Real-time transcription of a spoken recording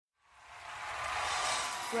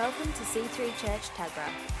Welcome to C3 Church Tuggerah.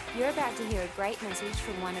 You're about to hear a great message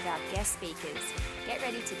from one of our guest speakers. Get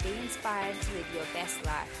ready to be inspired to live your best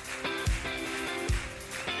life.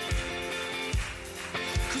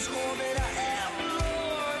 'Cause all that I am,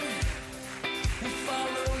 Lord, will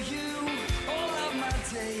follow you all of my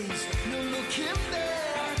days. No looking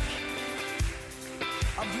back.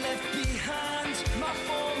 I've left behind my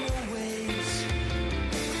former ways.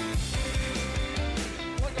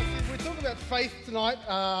 Like I said, we're talking about faith tonight.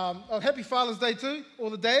 Happy Father's Day too, all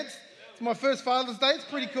the dads. It's my first Father's Day. It's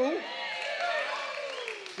pretty cool.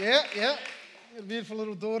 Yeah. Got a beautiful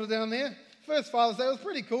little daughter down there. First Father's Day was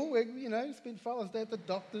pretty cool. We, spent Father's Day at the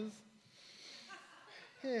doctor's.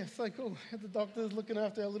 Yeah, so cool. At the doctor's looking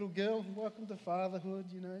after our little girl. Welcome to fatherhood,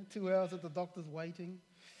 2 hours at the doctor's waiting.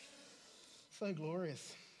 So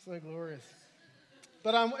glorious.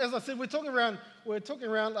 But as I said, we're talking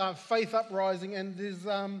around faith uprising,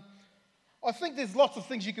 and I think there's lots of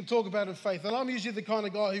things you can talk about in faith. And I'm usually the kind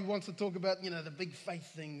of guy who wants to talk about, the big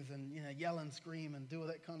faith things and, yell and scream and do all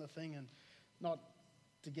that kind of thing, and not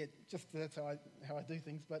to get, that's how I do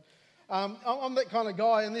things. But I'm that kind of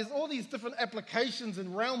guy, and there's all these different applications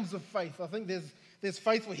and realms of faith. I think there's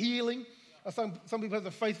faith for healing. Some people have the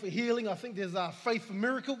faith for healing. I think there's faith for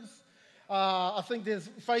miracles. I think there's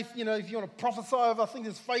faith, if you want to prophesy over, I think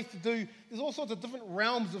there's faith to do. There's all sorts of different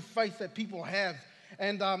realms of faith that people have.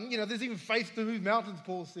 And, there's even faith to move mountains,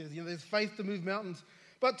 Paul says. There's faith to move mountains.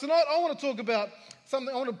 But tonight I want to talk about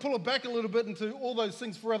something. I want to pull it back a little bit into all those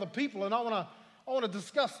things for other people. And I want to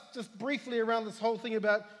discuss just briefly around this whole thing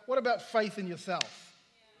about what about faith in yourself?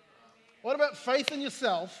 What about faith in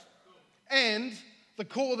yourself and the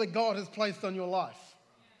call that God has placed on your life?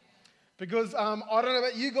 Because I don't know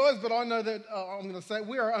about you guys, but I know that, I'm going to say,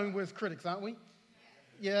 we're our own worst critics, aren't we?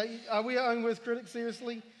 Yeah, are we our own worst critics,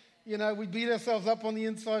 seriously? We beat ourselves up on the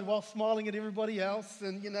inside while smiling at everybody else.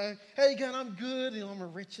 And, hey, God, I'm good. I'm a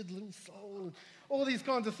wretched little soul. And all these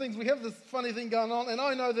kinds of things. We have this funny thing going on. And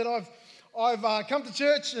I know that I've come to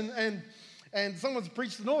church and someone's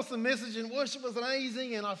preached an awesome message and worship was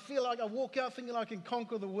amazing. And I feel like I walk out thinking I can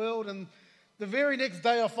conquer the world. And the very next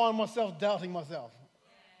day I find myself doubting myself.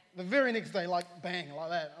 The very next day, like bang, like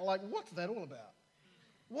that. I'm like, what's that all about?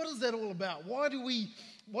 What is that all about? Why do we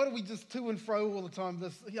just to and fro all the time?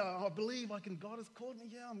 I believe God has called me.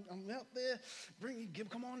 Yeah, I'm out there.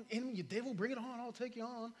 Come on, enemy, you devil, bring it on. I'll take you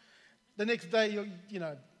on. The next day,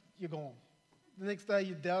 you're gone. The next day,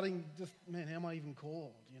 you're doubting. Just man, am I even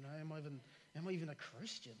called? Am I even a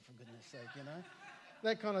Christian? For goodness' sake,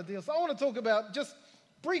 that kind of deal. So I want to talk about just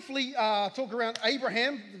briefly talk around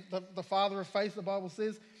Abraham, the father of faith. The Bible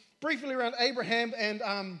says briefly around Abraham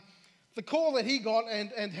and the call that he got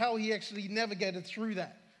and how he actually navigated through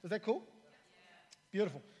that. Is that cool? Yeah.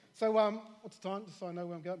 Beautiful. So what's the time? Just so I know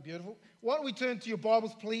where I'm going. Beautiful. Why don't we turn to your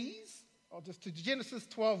Bibles, please? Just to Genesis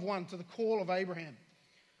 12:1, to the call of Abraham.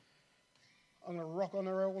 I'm going to rock on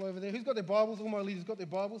the roll over there. Who's got their Bibles? All my leaders got their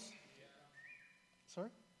Bibles? Yeah. Sorry?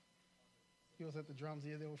 You was at the drums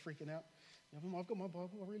here. They were freaking out. I've got my Bible.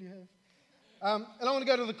 I really have. And I want to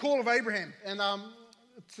go to the call of Abraham. And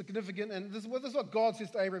it's significant, and this is what God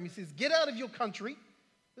says to Abraham. He says, get out of your country.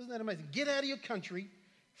 Isn't that amazing? Get out of your country,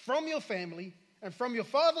 from your family, and from your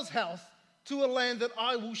father's house to a land that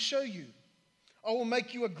I will show you. I will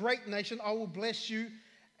make you a great nation. I will bless you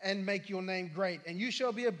and make your name great. And you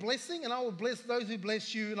shall be a blessing, and I will bless those who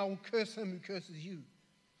bless you, and I will curse him who curses you.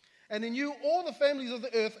 And in you all the families of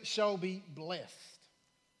the earth shall be blessed.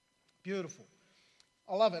 Beautiful.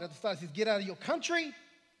 I love it. At the start it says, get out of your country,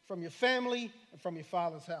 from your family, and from your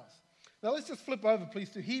father's house. Now let's just flip over, please,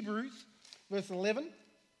 to Hebrews, verse 11.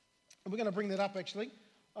 And we're going to bring that up, actually.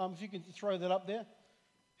 If you can throw that up there.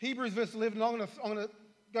 Hebrews, verse 11. I'm going to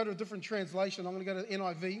go to a different translation. I'm going to go to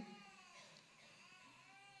NIV.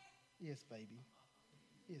 Yes, baby.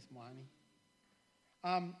 Yes, my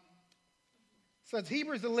honey. So it's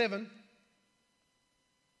Hebrews 11,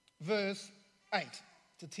 verse 8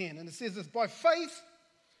 to 10. And it says this, by faith,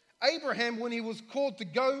 Abraham, when he was called to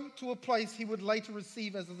go to a place he would later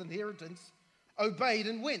receive as his inheritance, obeyed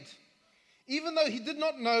and went, even though he did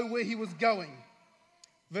not know where he was going.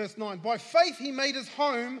 Verse 9, by faith he made his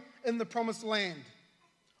home in the promised land,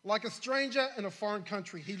 like a stranger in a foreign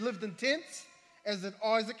country. He lived in tents, as did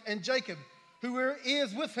Isaac and Jacob, who were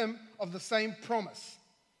heirs with him of the same promise.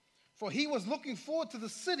 For he was looking forward to the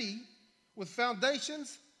city with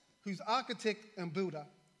foundations, whose architect and builder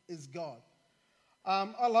is God.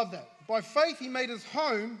 I love that. By faith, he made his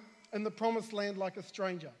home in the promised land like a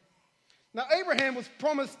stranger. Now, Abraham was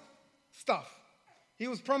promised stuff. He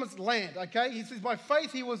was promised land, okay? He says by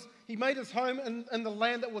faith, he made his home in the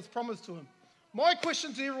land that was promised to him. My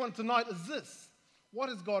question to everyone tonight is this. What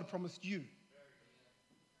has God promised you?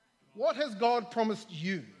 What has God promised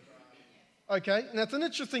you? Okay, and that's an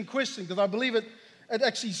interesting question because I believe it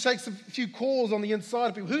actually shakes a few cores on the inside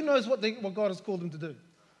of people. Who knows what God has called them to do?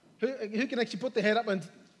 Who can actually put their head up and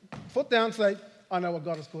foot down and say, I know what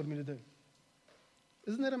God has called me to do?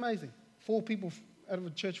 Isn't that amazing? 4 people out of a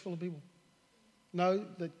church full of people know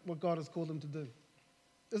that what God has called them to do.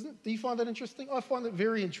 Do you find that interesting? I find it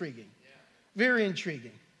very intriguing. Very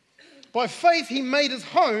intriguing. By faith, he made his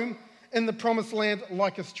home in the promised land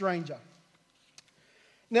like a stranger.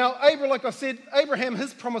 Now, like I said, Abraham,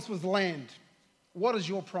 his promise was land. What is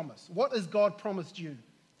your promise? What has God promised you?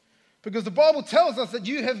 Because the Bible tells us that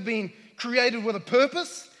you have been created with a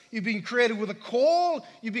purpose, you've been created with a call,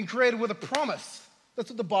 you've been created with a promise. That's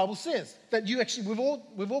what the Bible says. That you actually,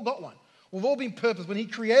 we've all got one. We've all been purposed. When he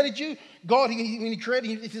created you, God, when he created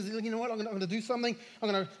you, he says, you know what, I'm going to do something. I'm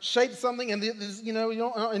going to shape something. And,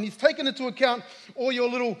 and he's taken into account all your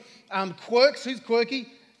little quirks. Who's quirky?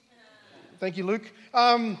 Thank you, Luke.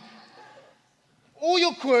 All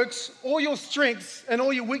your quirks, all your strengths, and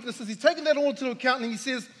all your weaknesses. He's taken that all into account, and he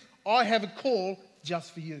says, I have a call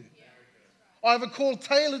just for you. I have a call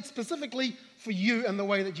tailored specifically for you and the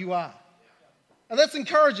way that you are. And that's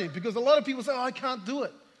encouraging because a lot of people say, I can't do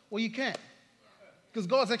it. Well, you can. Because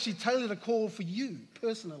God's actually tailored a call for you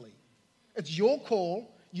personally. It's your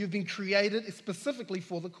call. You've been created specifically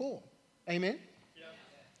for the call. Amen? Yeah.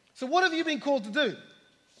 So what have you been called to do?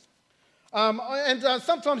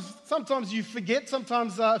 Sometimes you forget.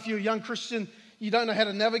 Sometimes if you're a young Christian, you don't know how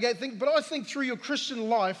to navigate things. But I think through your Christian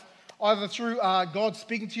life, either through God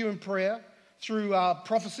speaking to you in prayer, through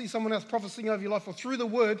prophecy, someone else prophesying over your life, or through the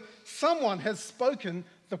word, someone has spoken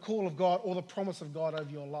the call of God or the promise of God over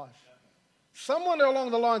your life. Somewhere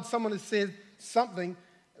along the line, someone has said something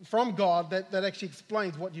from God that actually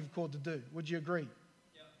explains what you've called to do. Would you agree?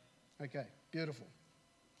 Yeah. Okay, beautiful.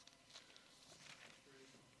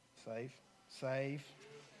 Save.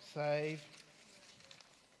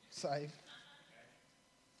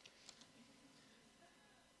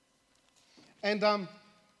 And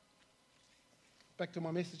back to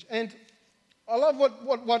my message. And I love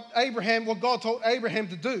what God told Abraham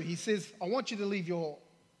to do. He says, I want you to leave your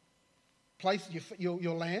place,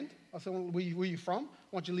 your land. I said, well, where are you from? I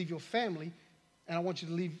want you to leave your family, and I want you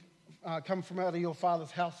to leave, come from out of your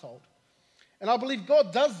father's household. And I believe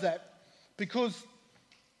God does that because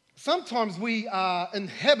sometimes we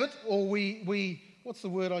inhabit, or we what's the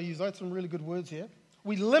word I use? I had some really good words here.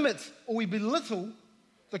 We limit or we belittle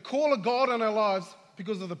the call of God in our lives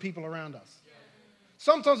because of the people around us.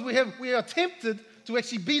 Sometimes we are tempted to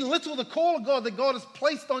actually belittle the call of God that God has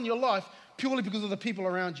placed on your life purely because of the people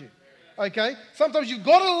around you. Okay? Sometimes you've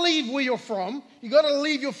got to leave where you're from. You've got to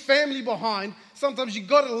leave your family behind. Sometimes you've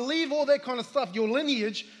got to leave all that kind of stuff, your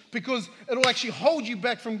lineage, because it'll actually hold you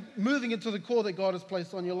back from moving into the call that God has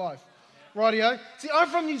placed on your life. Rightio? See, I'm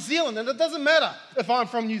from New Zealand, and it doesn't matter if I'm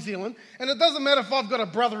from New Zealand, and it doesn't matter if I've got a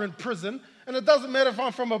brother in prison, and it doesn't matter if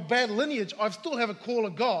I'm from a bad lineage. I still have a call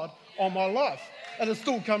of God on my life. And it's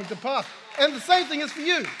still coming to pass. And the same thing is for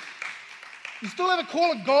you. You still have a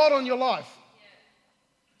call of God on your life.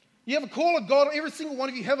 You have a call of God. Every single one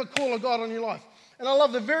of you have a call of God on your life. And I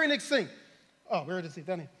love the very next thing. Oh, where is it,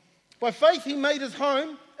 down here? By faith, he made his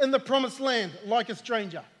home in the promised land like a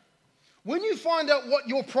stranger. When you find out what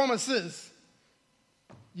your promise is,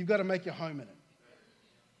 you've got to make your home in it.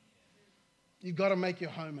 You've got to make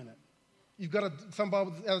your home in it. You've got to, some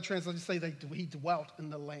Bible, other translations say he dwelt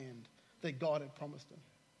in the land that God had promised him.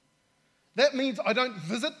 That means I don't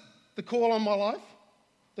visit the call on my life,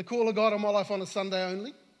 the call of God on my life on a Sunday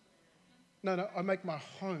only. No, I make my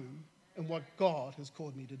home in what God has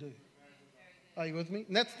called me to do. Are you with me?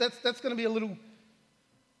 And that's going to be a little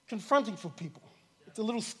confronting for people. It's a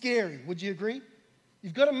little scary. Would you agree?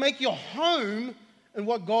 You've got to make your home in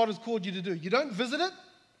what God has called you to do. You don't visit it.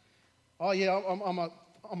 Oh yeah,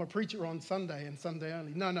 I'm a preacher on Sunday and Sunday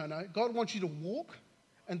only. No. God wants you to walk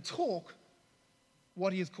and talk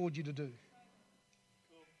what he has called you to do.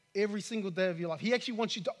 Every single day of your life. He actually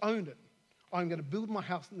wants you to own it. I'm going to build my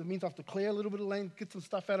house. That means I have to clear a little bit of land, get some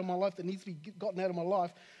stuff out of my life that needs to be gotten out of my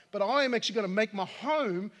life. But I am actually going to make my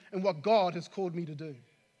home in what God has called me to do.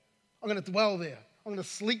 I'm going to dwell there. I'm going to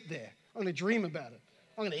sleep there. I'm going to dream about it.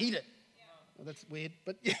 I'm going to eat it. Well, that's weird,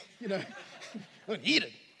 but yeah, I'm going to eat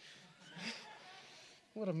it.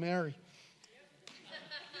 What a Mary.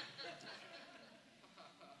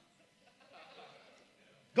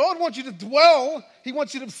 God wants you to dwell. He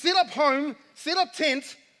wants you to set up home, set up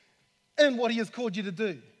tent in what he has called you to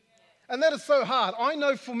do. And that is so hard. I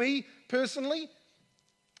know for me personally,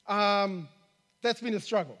 that's been a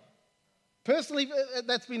struggle. Personally,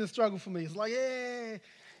 that's been a struggle for me. It's like, I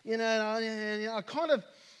kind of,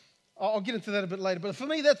 I'll get into that a bit later, but for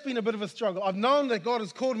me, that's been a bit of a struggle. I've known that God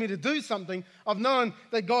has called me to do something. I've known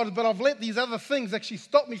that but I've let these other things actually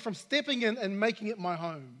stop me from stepping in and making it my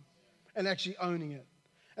home and actually owning it.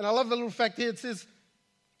 And I love the little fact here. It says,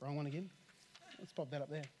 wrong one again. Let's pop that up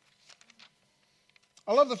there.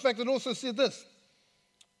 I love the fact that it also said this,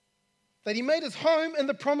 that he made his home in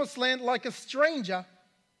the promised land like a stranger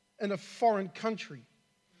in a foreign country.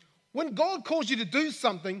 When God calls you to do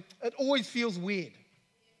something, it always feels weird.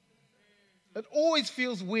 It always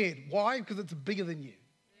feels weird. Why? Because it's bigger than you.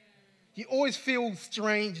 You always feel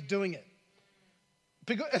strange doing it.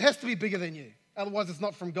 It has to be bigger than you. Otherwise, it's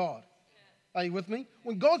not from God. Are you with me?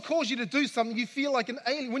 When God calls you to do something, you feel like an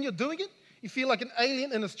alien. When you're doing it, you feel like an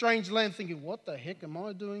alien in a strange land thinking, what the heck am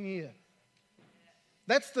I doing here?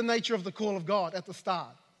 That's the nature of the call of God at the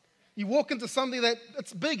start. You walk into something that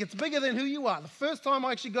it's big. It's bigger than who you are. The first time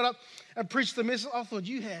I actually got up and preached the message, I thought,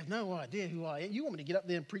 you have no idea who I am. You want me to get up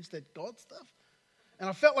there and preach that God stuff? And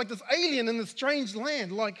I felt like this alien in this strange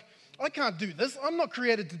land. Like, I can't do this. I'm not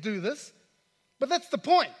created to do this. But that's the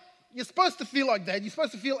point. You're supposed to feel like that. You're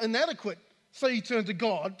supposed to feel inadequate. So you turn to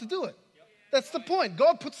God to do it. That's the point.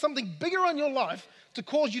 God puts something bigger on your life to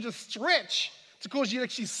cause you to stretch, to cause you to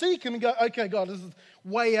actually seek Him and go, okay, God, this is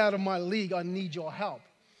way out of my league. I need your help.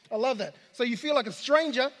 I love that. So you feel like a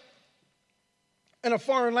stranger in a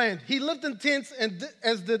foreign land. He lived in tents,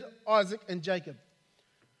 as did Isaac and Jacob.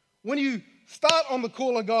 When you start on the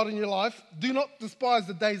call of God in your life, do not despise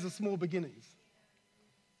the days of small beginnings.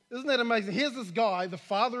 Isn't that amazing? Here's this guy, the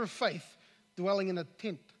father of faith, dwelling in a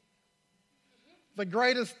tent. The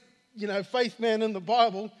greatest, faith man in the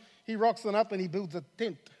Bible, he rocks on up and he builds a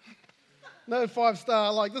tent. No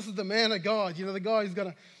 5-star, like this is the man of God. The guy who's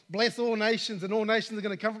going to bless all nations and all nations are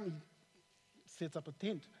going to come from him. Sets up a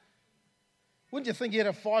tent. Wouldn't you think he had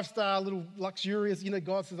a 5-star little luxurious,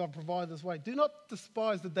 God says, I'll provide this way. Do not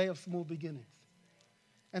despise the day of small beginnings.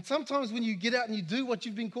 And sometimes when you get out and you do what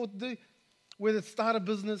you've been called to do, whether it's start a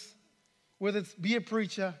business, whether it's be a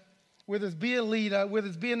preacher, whether it's be a leader, whether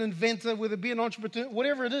it's be an inventor, whether it be an entrepreneur,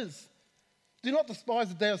 whatever it is, do not despise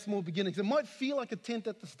the day of small beginnings. It might feel like a tent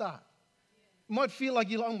at the start. It might feel like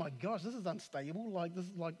you're like, oh my gosh, this is unstable.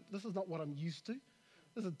 This is not what I'm used to.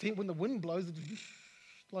 This is a tent when the wind blows.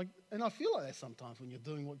 And I feel like that sometimes when you're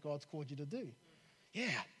doing what God's called you to do. Yeah,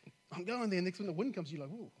 I'm going there. Next when the wind comes, you're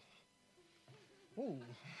like, whoa.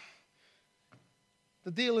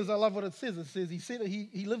 The deal is, I love what it says. It says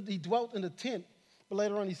he dwelt in a tent, but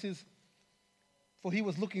later on he says, for he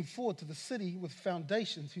was looking forward to the city with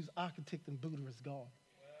foundations whose architect and builder is God.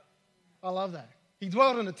 I love that. He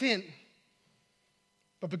dwelt in a tent,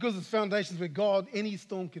 but because his foundations were God, any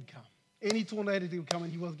storm could come. Any tornado could come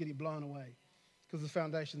and he wasn't getting blown away because his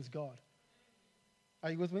foundation's God.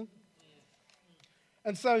 Are you with me?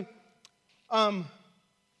 And so, I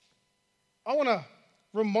want to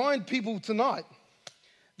remind people tonight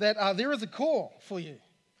that there is a call for you.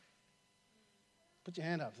 Put your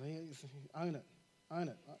hand up. Own it. Own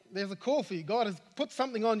it. There's a call for you. God has put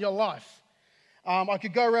something on your life. I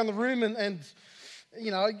could go around the room and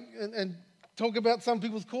talk about some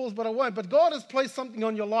people's calls, but I won't. But God has placed something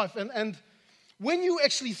on your life. And when you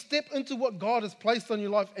actually step into what God has placed on your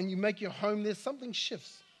life and you make your home there, something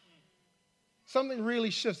shifts. Something really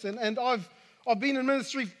shifts. And I've been in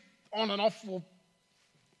ministry on and off for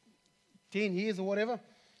 10 years or whatever.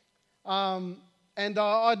 And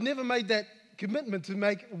I'd never made that commitment to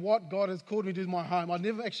make what God has called me to do my home. I'd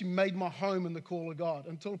never actually made my home in the call of God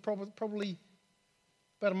until probably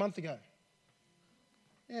about a month ago.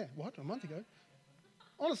 Yeah, what? A month ago?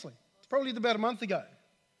 Honestly, it's probably about a month ago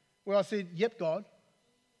where I said, yep, God,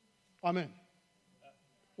 I'm in.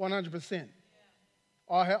 100%.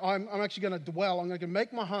 I'm actually going to dwell. I'm going to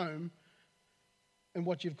make my home in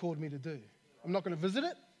what you've called me to do. I'm not going to visit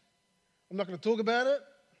it. I'm not going to talk about it.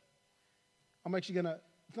 I'm actually going to,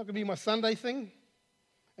 it's not going to be my Sunday thing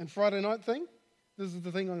and Friday night thing. This is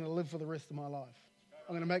the thing I'm going to live for the rest of my life.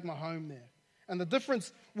 I'm going to make my home there. And the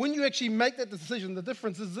difference, when you actually make that decision, the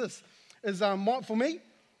difference is this, for me,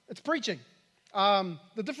 it's preaching.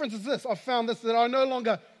 The difference is this, I've found this, that I no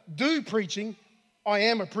longer do preaching, I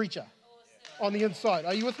am a preacher on the inside.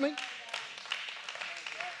 Are you with me?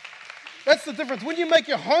 That's the difference. When you make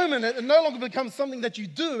your home in it, it no longer becomes something that you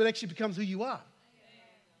do, it actually becomes who you are.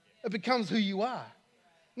 It becomes who you are.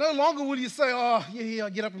 No longer will you say, oh, yeah,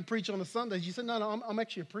 I get up and preach on a Sunday. You say, no, I'm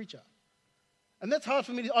actually a preacher. And that's hard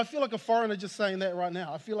for me. I feel like a foreigner just saying that right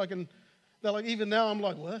now. I feel like, even now, I'm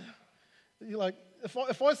like, what? You're like,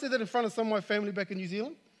 if I said that in front of some of my family back in New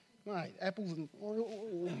Zealand, mate, apples and,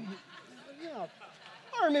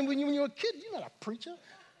 I remember when you were a kid, you're not a preacher.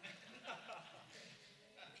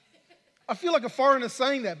 I feel like a foreigner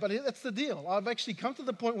saying that, but that's the deal. I've actually come to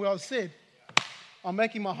the point where I've said, I'm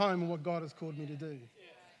making my home in what God has called me to do.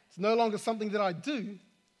 It's no longer something that I do,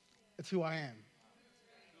 it's who I am.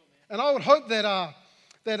 And I would hope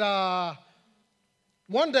that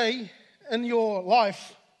one day in your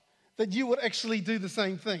life that you would actually do the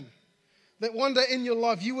same thing. That one day in your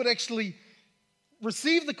life you would actually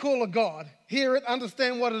receive the call of God, hear it,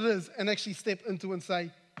 understand what it is, and actually step into and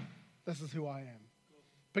say, this is who I am.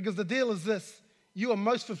 Because the deal is this, you are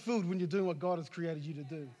most fulfilled when you're doing what God has created you to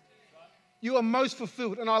do. You are most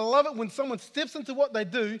fulfilled. And I love it when someone steps into what they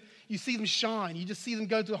do, you see them shine. You just see them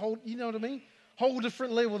go to a whole, you know what I mean? Whole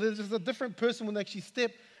different level. There's just a different person when they actually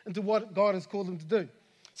step into what God has called them to do.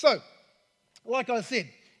 So, like I said,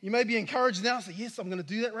 you may be encouraged now, say, yes, I'm going to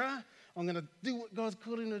do that, right? I'm going to do what God's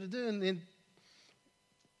called me to do. And then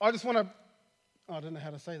I just want to, I don't know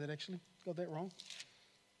how to say that actually. Got that wrong.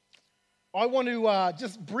 I want to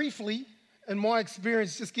just briefly, in my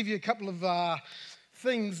experience, just give you a couple of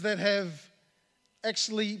things that have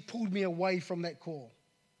actually pulled me away from that call.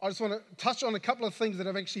 I just want to touch on a couple of things that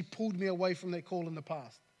have actually pulled me away from that call in the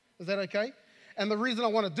past. Is that okay? And the reason I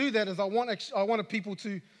want to do that is I want people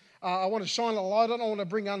to, I want to shine a light on, I want to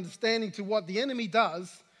bring understanding to what the enemy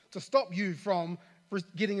does to stop you from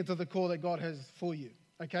getting into the call that God has for you.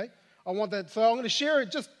 Okay? I want that. So I'm going to share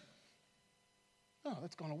it just, oh,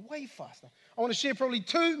 that's gone way faster. I want to share probably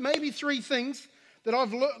 2, maybe 3 things that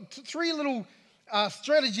I've learned, 3 little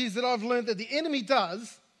strategies that I've learned that the enemy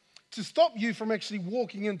does to stop you from actually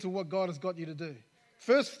walking into what God has got you to do.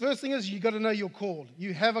 First thing is you've got to know you're called.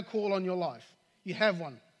 You have a call on your life. You have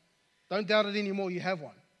one. Don't doubt it anymore. You have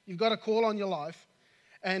one. You've got a call on your life.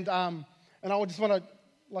 And I just want to,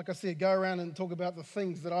 like I said, go around and talk about the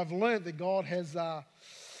things that I've learned that God has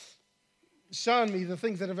shown me, the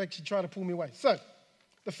things that have actually tried to pull me away. So,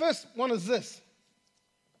 the first one is this.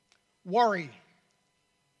 Worry.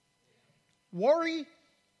 Worry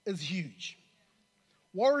is huge.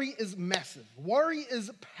 Worry is massive. Worry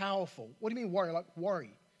is powerful. What do you mean worry? Like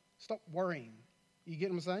worry. Stop worrying. You get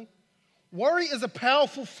what I'm saying? Worry is a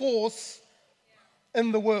powerful force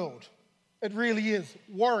in the world. It really is.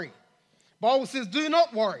 Worry. Bible says do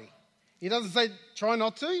not worry. He doesn't say try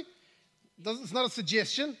not to. It's not a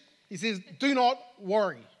suggestion. He says do not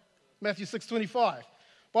worry. Matthew 6:25.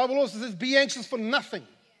 Bible also says be anxious for nothing.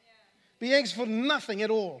 Be anxious for nothing at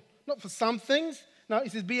all. Not for some things. No, he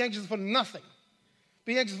says be anxious for nothing.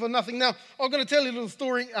 Be anxious for nothing. Now, I'm going to tell you a little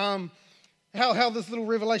story how this little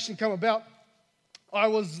revelation came about. I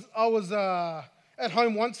was at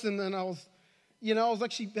home once and I was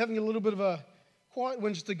actually having a little bit of a quiet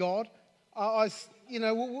whinge to God. We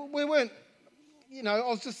weren't, I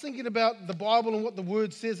was just thinking about the Bible and what the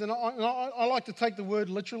Word says, and I like to take the Word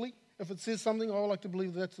literally. If it says something, I like to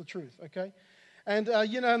believe that's the truth, okay? And,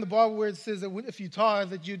 in the Bible where it says that if you tithe,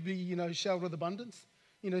 that you'd be, showered with abundance.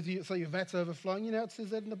 So your vat's overflowing. You know how it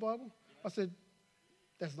says that in the Bible? I said,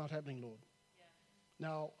 that's not happening, Lord.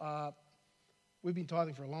 Yeah. Now, we've been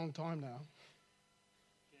tithing for a long time now.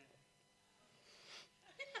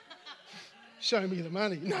 Show me the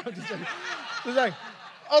money. No, just saying. I was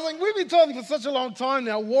like, we've been tithing for such a long time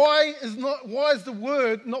now. Why is the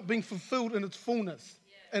word not being fulfilled in its fullness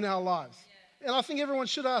in our lives? And I think everyone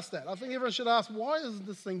should ask that. I think everyone should ask, why isn't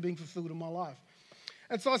this thing being fulfilled in my life?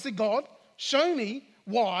 And so I said, God, show me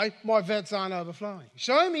why my vats aren't overflowing.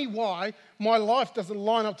 Show me why my life doesn't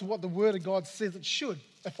line up to what the Word of God says it should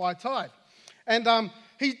if I tithe. And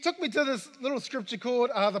he took me to this little scripture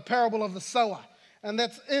called the parable of the sower. And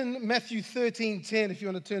that's in Matthew 13:10, if you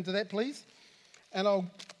want to turn to that, please. And where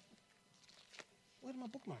did my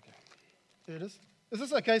bookmark go? There it is. Is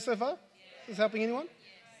this okay so far? Yes. Is this helping anyone?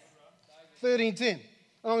 Yes. 13:10.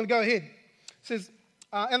 I'm going to go ahead. It says,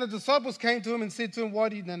 and the disciples came to him and said to him, why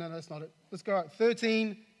do you... No, that's not it. Let's go right.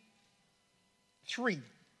 13:3.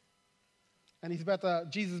 And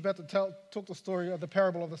Jesus is about to talk the story of the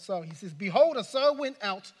parable of the sower. He says, behold, a sower went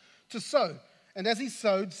out to sow. And as he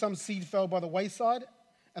sowed, some seed fell by the wayside,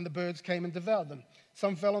 and the birds came and devoured them.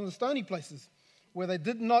 Some fell on the stony places, where they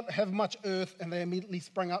did not have much earth, and they immediately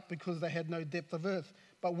sprang up because they had no depth of earth.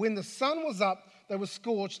 But when the sun was up, they were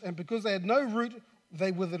scorched, and because they had no root,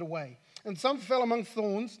 they withered away. And some fell among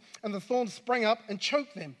thorns, and the thorns sprang up and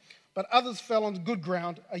choked them. But others fell on good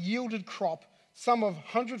ground, a yielded crop, some of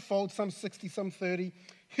 100-fold, some 60, some 30.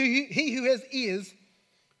 He who has ears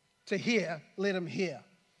to hear, let him hear.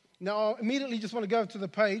 Now, I immediately just want to go to the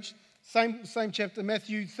page, same chapter,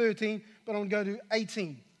 Matthew 13, but I'm going to go to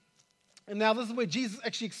 18. And now this is where Jesus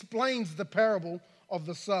actually explains the parable of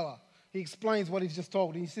the sower. he explains what he's just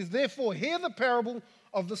told. And he says, therefore, hear the parable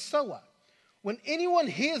of the sower. When anyone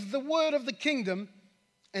hears the word of the kingdom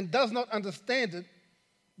and does not understand it,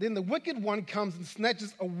 then the wicked one comes and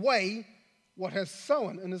snatches away what has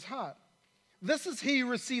sown in his heart. This is he who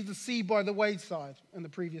received the seed by the wayside in the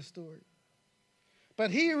previous story.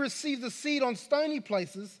 But he who received the seed on stony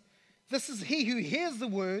places, this is he who hears the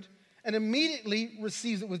word and immediately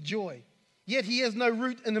receives it with joy. Yet he has no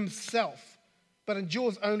root in himself, but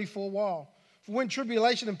endures only for a while. For when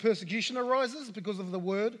tribulation and persecution arises because of the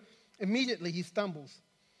word, immediately he stumbles.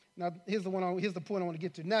 Now, here's the point I want to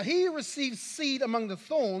get to. Now, he who receives seed among the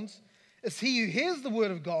thorns is he who hears the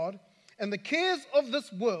word of God, and the cares of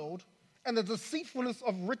this world and the deceitfulness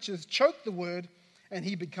of riches choke the word, and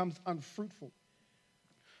he becomes unfruitful.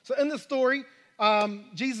 So in the story,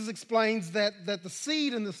 Jesus explains that the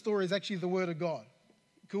seed in the story is actually the word of God.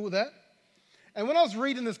 Cool with that? And when I was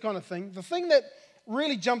reading this kind of thing, the thing that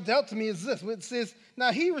really jumped out to me is this, where it says,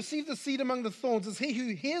 now he who receives the seed among the thorns is he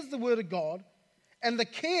who hears the word of God, and the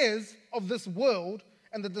cares of this world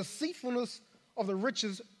and the deceitfulness of the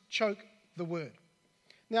riches choke the word.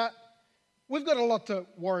 Now, we've got a lot to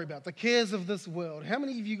worry about, the cares of this world. How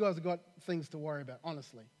many of you guys have got things to worry about,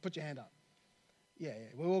 honestly? Put your hand up. Yeah.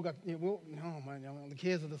 We all got, the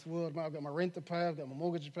cares of this world. I've got my rent to pay, I've got my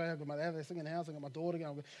mortgage to pay, I've got my second house, I've got my daughter.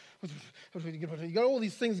 You got all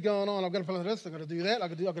these things going on. I've got to pay this, I've got to do that. I've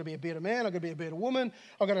got to be a better man, I've got to be a better woman.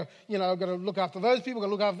 I've got to look after those people,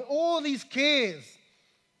 I've got to look after all these cares.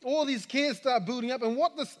 All these cares start building up. And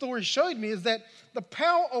what the story showed me is that the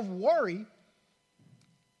power of worry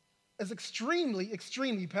is extremely,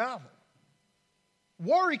 extremely powerful.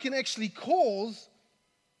 Worry can actually cause,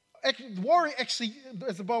 as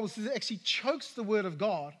the Bible says, it actually chokes the word of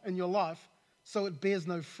God in your life so it bears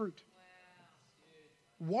no fruit.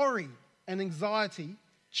 Wow. Worry and anxiety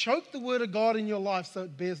choke the word of God in your life so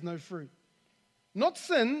it bears no fruit. Not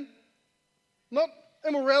sin, not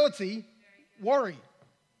immorality, worry.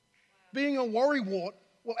 Being a worrywart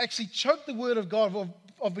will actually choke the word of God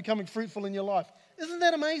of becoming fruitful in your life. Isn't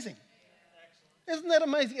that amazing? Isn't that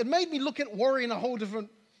amazing? It made me look at worry in a whole different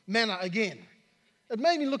manner again. It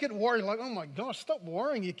made me look at worry like, oh my gosh, stop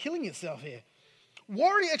worrying, you're killing yourself here.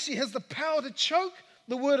 Worry actually has the power to choke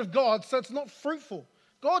the word of God so it's not fruitful.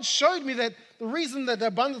 God showed me that the reason that the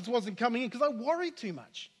abundance wasn't coming in because I worried too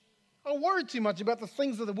much. I worried too much about the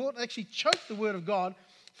things of the world and actually choked the word of God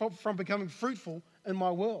from becoming fruitful in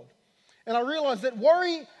my world. And I realized that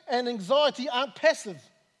worry and anxiety aren't passive.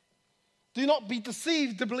 Do not be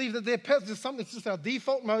deceived to believe that they're passive. It's just our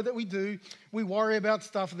default mode that we do. We worry about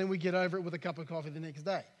stuff and then we get over it with a cup of coffee the next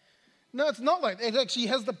day. No, it's not like that. It actually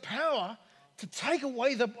has the power to take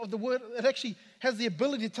away the word. It actually has the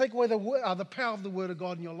ability to take away the power of the word of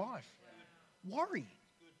God in your life. Worry.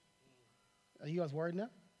 Are you guys worried now?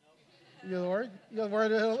 You guys worried? You guys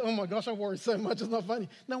worried? Oh my gosh, I worry so much. It's not funny.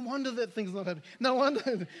 No wonder that thing's not happening. No wonder.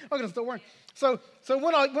 I'm going to stop worrying. So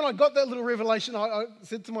when I got that little revelation, I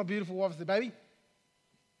said to my beautiful wife, I said, baby,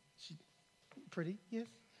 she's pretty, yes.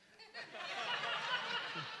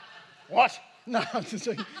 What? No, I'm just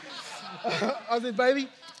joking. I said, baby,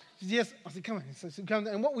 she said, yes. I said, come on. So come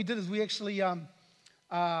on. And what we did is we actually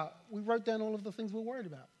we wrote down all of the things we're worried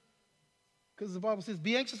about. Because the Bible says,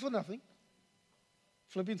 be anxious for nothing.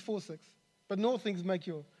 Philippians 4:6. But in all things make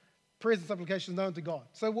your prayers and supplications known to God.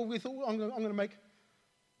 So what we thought, I'm going to make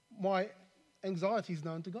my anxieties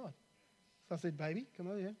known to God. So I said, baby,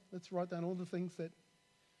 come on here. Let's write down all the things that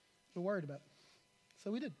we're worried about.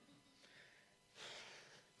 So we did.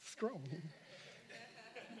 Scroll.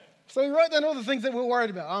 So we wrote down all the things that we're worried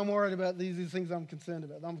about. I'm worried about these things I'm concerned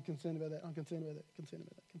about. I'm concerned about that. I'm concerned about that. Concerned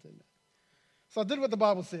about that. Concerned about that. So I did what the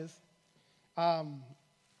Bible says.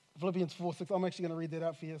 Philippians 4:6. I'm actually going to read that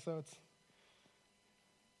out for you. So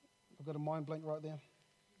I've got a mind blank right there.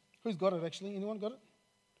 Who's got it actually? Anyone got it?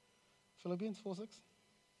 Philippians 4:6.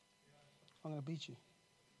 I'm going to beat you.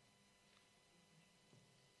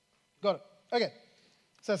 Got it. Okay.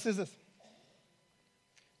 So it says this.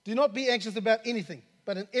 Do not be anxious about anything,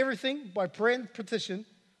 but in everything, by prayer and petition,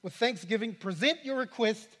 with thanksgiving, present your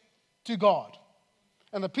request to God.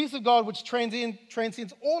 And the peace of God, which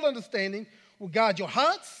transcends all understanding, will guard your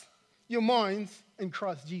hearts, your minds, in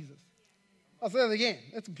Christ Jesus. I'll say that again.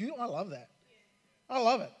 That's beautiful. I love that. I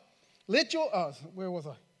love it. Where was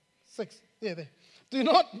I? 6. Yeah, there. Do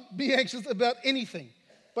not be anxious about anything,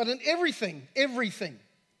 but in everything.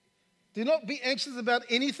 Do not be anxious about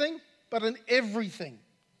anything, but in everything.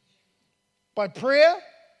 By prayer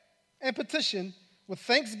and petition, with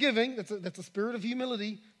thanksgiving, that's a spirit of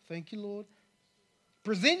humility. Thank you, Lord.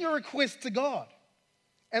 Present your request to God.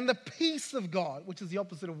 And the peace of God, which is the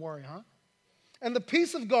opposite of worry, And the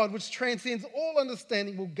peace of God, which transcends all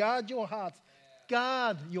understanding, will guard your hearts.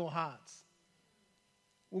 Guard your hearts.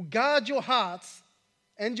 Will guard your hearts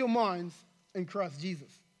and your minds in Christ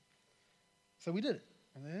Jesus. So we did it.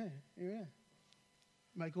 And yeah.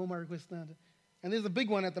 Make all my requests known. And there's a big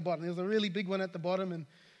one at the bottom. There's a really big one at the bottom. And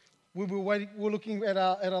we're looking at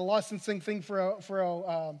a licensing thing for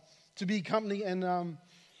our to-be company. And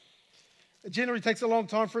it generally takes a long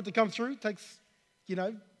time for it to come through. It takes,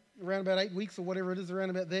 around about 8 weeks or whatever it is, around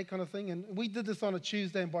about that kind of thing. And we did this on a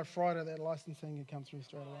Tuesday, and by Friday that licensing had come through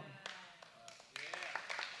straight away.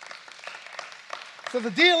 So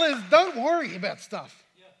the deal is, don't worry about stuff.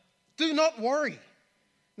 Do not worry.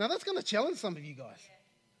 Now that's going to challenge some of you guys.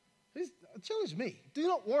 Challenge me. Do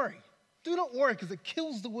not worry. Do not worry, because it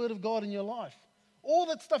kills the word of God in your life. All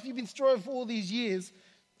that stuff you've been striving for all these years,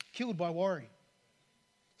 killed by worry.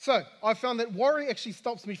 So I found that worry actually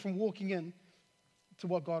stops me from walking in to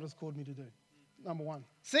what God has called me to do. Number one.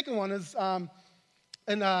 Second one is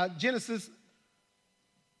in Genesis.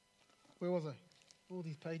 Where was I? All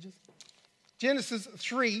these pages. Genesis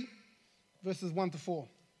 3, verses 1 to 4.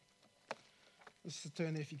 Let's just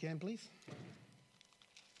turn there if you can, please.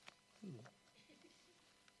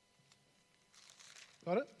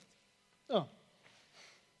 Got it? Oh.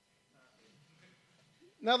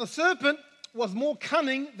 Now the serpent was more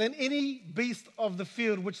cunning than any beast of the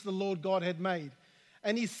field which the Lord God had made.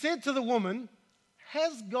 And he said to the woman,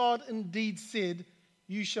 has God indeed said,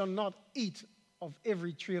 you shall not eat of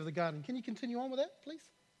every tree of the garden? Can you continue on with that, please?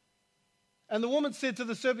 And the woman said to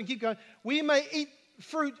the serpent, keep going, we may eat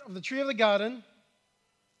fruit of the tree of the garden,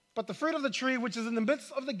 but the fruit of the tree which is in the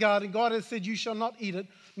midst of the garden, God has said, you shall not eat it,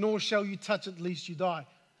 nor shall you touch it, lest you die.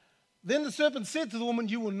 Then the serpent said to the woman,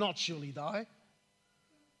 you will not surely die.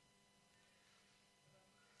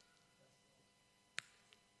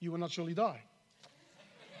 You will not surely die.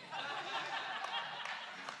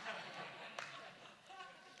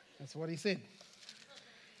 That's what he said.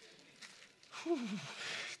 Whew.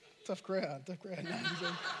 Tough crowd. No,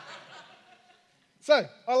 so,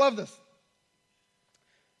 I love this.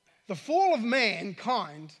 The fall of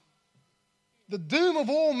mankind, the doom of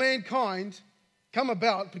all mankind, come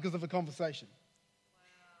about because of a conversation.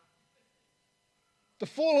 The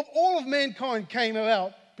fall of all of mankind came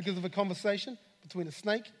about because of a conversation between a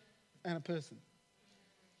snake and a person.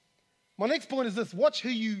 My next point is this: watch who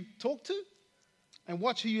you talk to and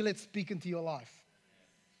watch who you let speak into your life.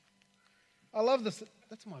 I love this.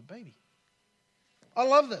 That's my baby. I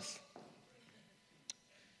love this.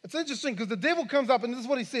 It's interesting because the devil comes up and this is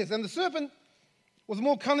what he says. And the serpent was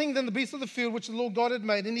more cunning than the beast of the field which the Lord God had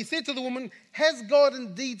made. And he said to the woman, has God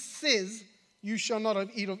indeed says, you shall not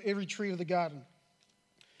eat of every tree of the garden?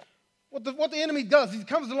 What the enemy does, he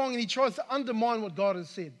comes along and he tries to undermine what God has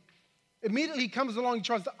said. Immediately he comes along and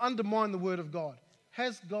tries to undermine the word of God.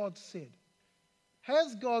 Has God said?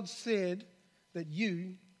 Has God said that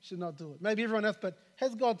you should not do it? Maybe everyone else, but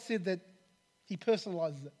has God said that he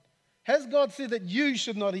personalizes it? Has God said that you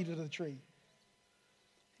should not eat of the tree?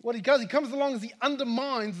 What he does, he comes along and he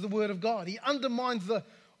undermines the word of God. He undermines the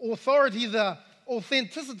authority, the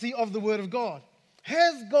authenticity of the word of God.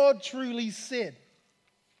 Has God truly said?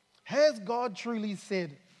 Has God truly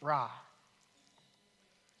said, rah?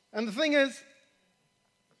 And the thing is,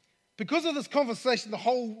 because of this conversation, the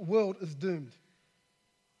whole world is doomed.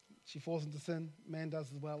 She falls into sin, man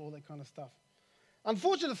does as well, all that kind of stuff.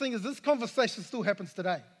 Unfortunate thing is this conversation still happens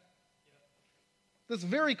today. This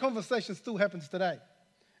very conversation still happens today.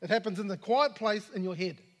 It happens in the quiet place in your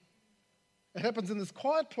head. It happens in this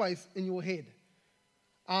quiet place in your head.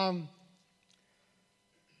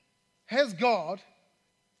 Has God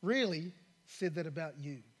really said that about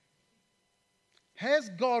you? Has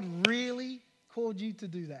God really called you to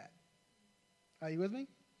do that? Are you with me?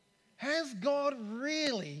 Has God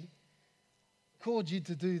really called you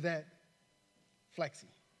to do that, Flaxy?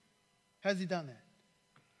 Has he done that?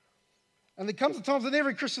 And there comes a time in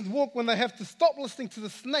every Christian's walk when they have to stop listening to the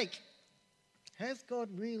snake. Has God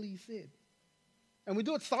really said? And we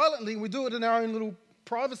do it silently, and we do it in our own little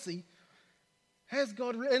privacy. Has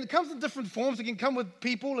God really? And it comes in different forms. It can come with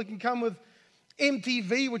people. It can come with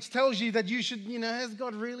MTV, which tells you that you should, has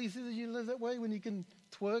God really said that you live that way when you can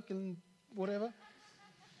twerk and whatever?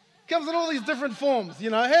 It comes in all these different forms.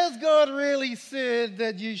 Has God really said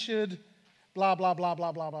that you should blah, blah, blah,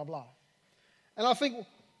 blah, blah, blah, blah. And I think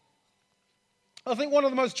one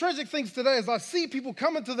of the most tragic things today is I see people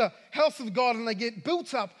come into the house of God and they get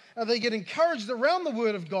built up and they get encouraged around the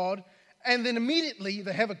word of God, and then immediately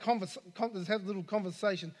they have a little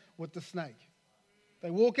conversation with the snake. They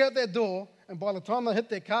walk out that door, and by the time they hit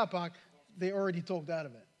their car park, they're already talked out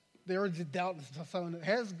of it. there is a doubt. So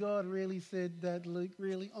has God really said that, Luke?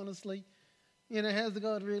 Really, honestly? Has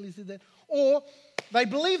God really said that? Or they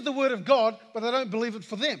believe the word of God, but they don't believe it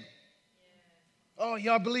for them. Yeah. Oh,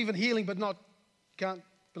 yeah, I believe in healing, but can't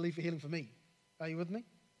believe for healing for me. Are you with me?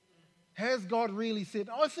 Has God really said?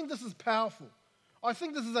 I think this is powerful. I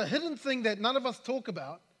think this is a hidden thing that none of us talk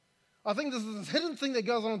about. I think this is this hidden thing that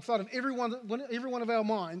goes on inside of every one of our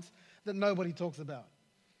minds that nobody talks about.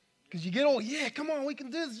 Because you get all, yeah, come on, we can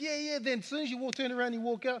do this, yeah. Then as soon as you turn around, you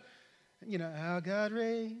walk out, our God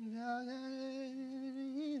reigns, our God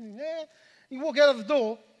reigns, yeah. You walk out of the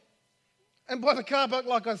door, and by the car park,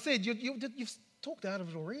 like I said, you've talked out of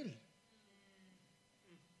it already.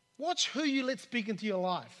 Watch who you let speak into your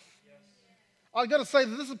life. Yes. I've got to say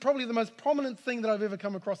that this is probably the most prominent thing that I've ever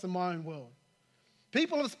come across in my own world.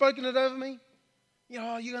 People have spoken it over me.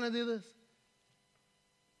 You're going to do this.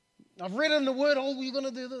 I've read in the Word, you're going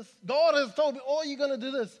to do this. God has told me, you're going to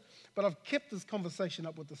do this. But I've kept this conversation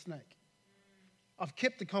up with the snake. I've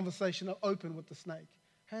kept the conversation open with the snake.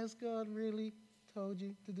 Has God really told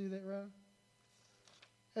you to do that, Ra?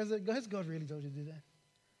 Has God really told you to do that?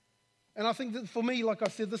 And I think that for me, like I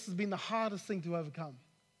said, this has been the hardest thing to overcome.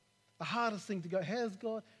 The hardest thing to go, has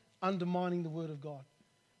God undermining the Word of God?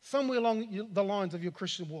 Somewhere along the lines of your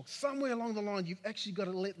Christian walk, somewhere along the line, you've actually got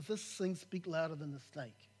to let this thing speak louder than the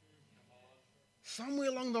snake. Somewhere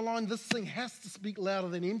along the line, this thing has to speak louder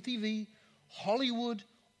than MTV, Hollywood,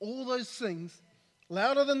 all those things,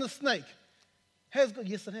 louder than the snake. Has God?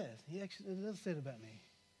 Yes, it has. It has said about me.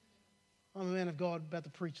 I'm a man of God about to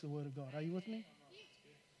preach the Word of God. Are you with me?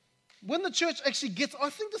 When the church actually gets, I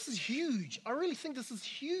think this is huge. I really think this is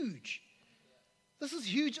huge. This is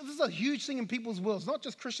huge. This is a huge thing in people's worlds, not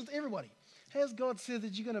just Christians, everybody. Has God said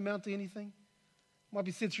that you're going to amount to anything? Might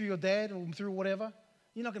be said through your dad or through whatever.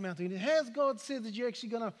 You're not going to amount to anything. Has God said that you're actually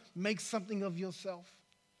going to make something of yourself?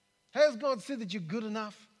 Has God said that you're good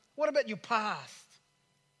enough? What about your past?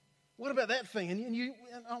 What about that thing? And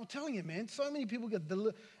I'm telling you, man, so many people get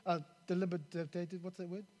debilitated. What's that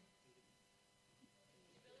word?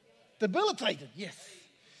 Debilitated, yes.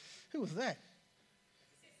 Who was that?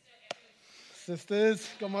 Sisters,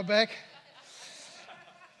 got my back.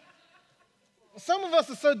 Some of us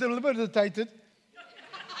are so debilitated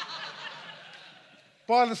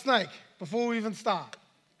by the snake before we even start.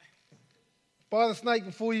 By the snake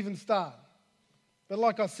before we even start. But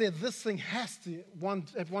like I said, this thing has to,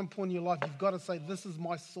 at one point in your life, you've got to say, this is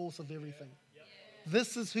my source of everything.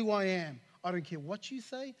 This is who I am. I don't care what you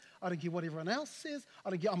say. I don't care what everyone else says.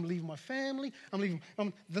 I'm leaving my family.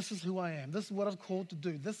 This is who I am. This is what I've called to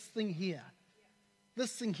do. This thing here.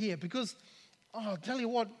 This thing here. Because, I'll tell you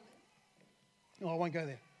what. I won't go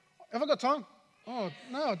there. Have I got time? Oh,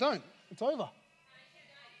 no, I don't. It's over.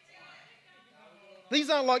 This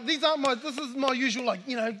is my usual,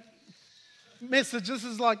 message. This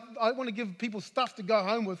is I want to give people stuff to go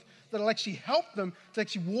home with that'll actually help them to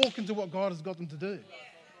actually walk into what God has got them to do.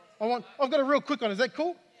 I've got a real quick one. Is that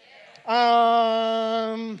cool?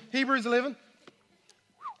 Hebrews 11.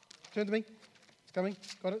 Turn to me. It's coming.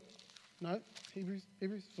 Got it? No. Hebrews,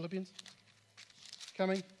 Philippians. It's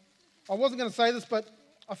coming. I wasn't going to say this, but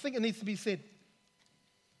I think it needs to be said.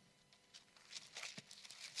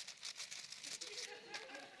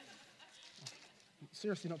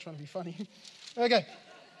 Seriously, not trying to be funny. Okay.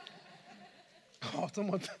 It's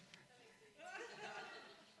on my...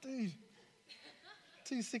 Dude.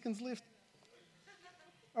 2 seconds left.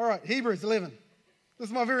 All right, Hebrews 11. This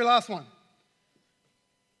is my very last one.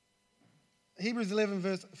 Hebrews 11,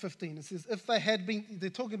 verse 15. It says, if they had been, they're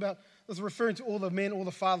talking about, this is referring to all the men, all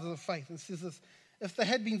the fathers of faith. And it says this, if they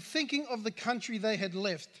had been thinking of the country they had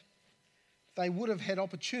left, they would have had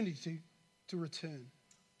opportunity to return.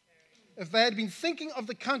 If they had been thinking of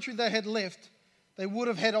the country they had left, they would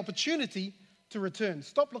have had opportunity to return.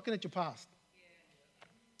 Stop looking at your past.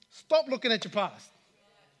 Stop looking at your past.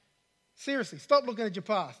 Seriously, stop looking at your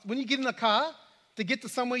past. When you get in a car to get to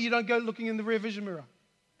somewhere, you don't go looking in the rear vision mirror.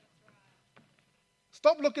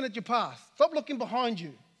 Stop looking at your past. Stop looking behind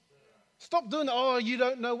you. Stop doing, you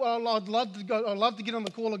don't know, I'd love to get on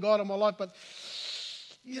the call of God in my life, but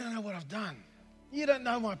you don't know what I've done. You don't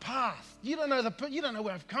know my past. You don't know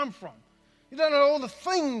where I've come from. You don't know all the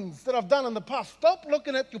things that I've done in the past. Stop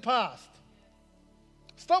looking at your past.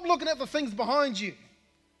 Stop looking at the things behind you.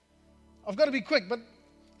 I've got to be quick, but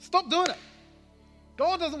stop doing it.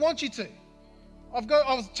 God doesn't want you to. I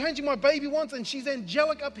was changing my baby once, and she's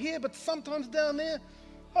angelic up here, but sometimes down there,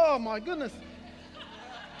 oh my goodness.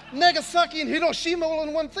 Nagasaki and Hiroshima all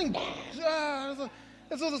in one thing.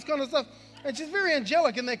 It's all this kind of stuff. And she's very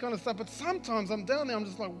angelic and that kind of stuff, but sometimes I'm down there, I'm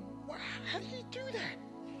just like, wow, how do you do that?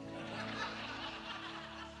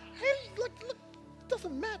 look, it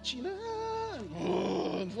doesn't match, you know.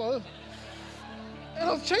 And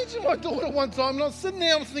I was changing my daughter one time, and I was sitting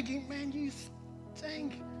there, I was thinking, man, you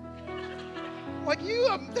stink. Like,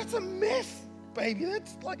 that's a mess, baby.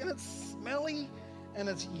 That's like, and it's smelly, and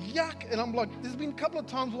it's yuck. And I'm like, there's been a couple of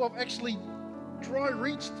times where I've actually dry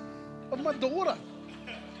reached of my daughter.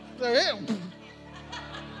 So, yeah.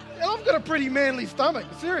 And I've got a pretty manly stomach.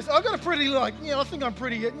 Seriously, I've got a pretty, I think I'm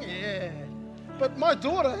pretty, yeah. But my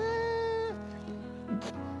daughter,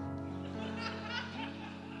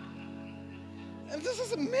 and this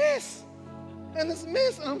is a mess. And this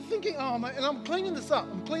mess, and I'm thinking, oh, man, and I'm cleaning this up.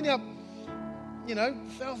 I'm cleaning up,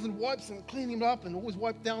 1,000 wipes and cleaning them up and always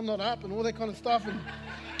wipe down, not up, and all that kind of stuff. And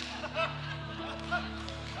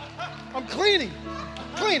I'm cleaning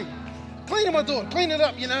my daughter, cleaning it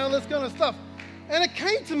up, all this kind of stuff. And it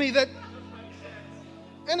came to me that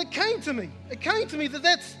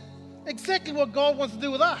that's exactly what God wants to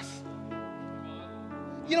do with us.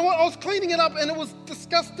 You know what? I was cleaning it up and it was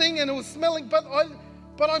disgusting and it was smelling, but I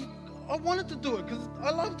wanted to do it because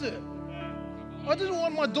I loved her. I didn't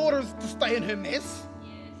want my daughter to stay in her mess.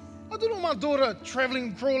 I didn't want my daughter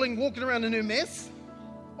traveling, crawling, walking around in her mess.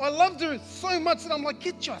 I loved her so much that I'm like,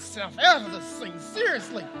 get yourself out of this thing,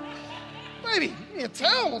 seriously. Baby, give me a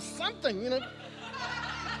towel or something,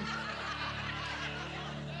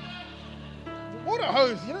 Water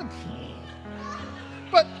hose,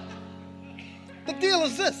 But the deal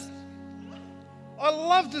is this. I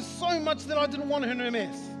loved her so much that I didn't want her in her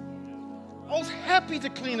mess. I was happy to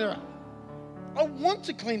clean her up. I want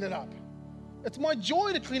to clean it up. It's my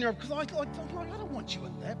joy to clean her up because I'm like, I don't want you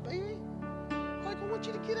in that, baby. I want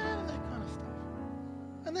you to get out of that kind of stuff.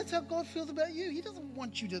 And that's how God feels about you. He doesn't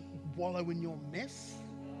want you to wallow in your mess.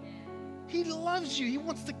 He loves you. He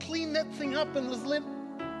wants to clean that thing up and just let...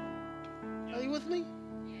 Are you with me?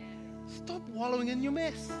 Stop wallowing in your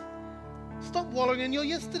mess. Stop wallowing in your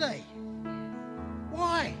yesterday.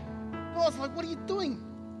 Why? God's like, what are you doing?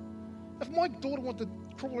 If my daughter wanted to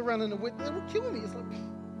crawl around in the wet, it would kill me. It's like,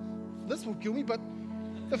 this will kill me, but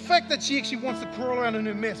the fact that she actually wants to crawl around in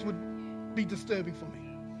her mess would be disturbing for me.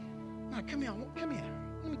 No, come here.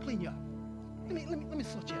 Let me clean you up. Let me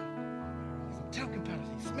sort you out. Some talcum powder,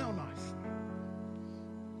 you smell nice.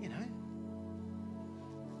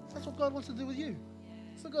 That's what God wants to do with you.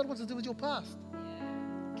 That's what God wants to do with your past.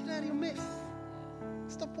 Get out of your mess.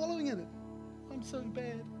 Stop wallowing in it. I'm so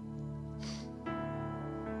bad.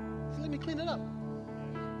 So let me clean it up.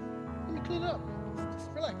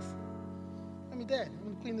 Just relax. I'm your dad. I'm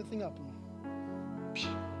going to clean the thing up.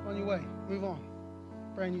 On your way. Move on.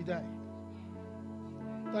 Brand new day.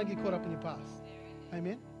 Don't get caught up in your past.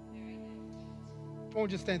 Amen? Why don't we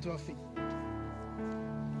just stand to our feet?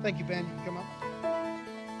 Thank you, band. You can come up.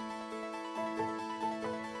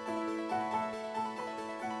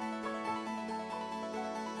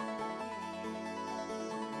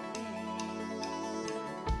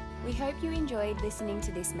 We hope you enjoyed listening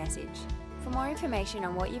to this message. For more information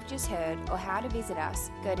on what you've just heard or how to visit us,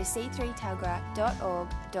 go to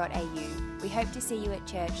c3tuggerah.org.au. We hope to see you at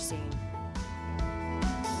church soon.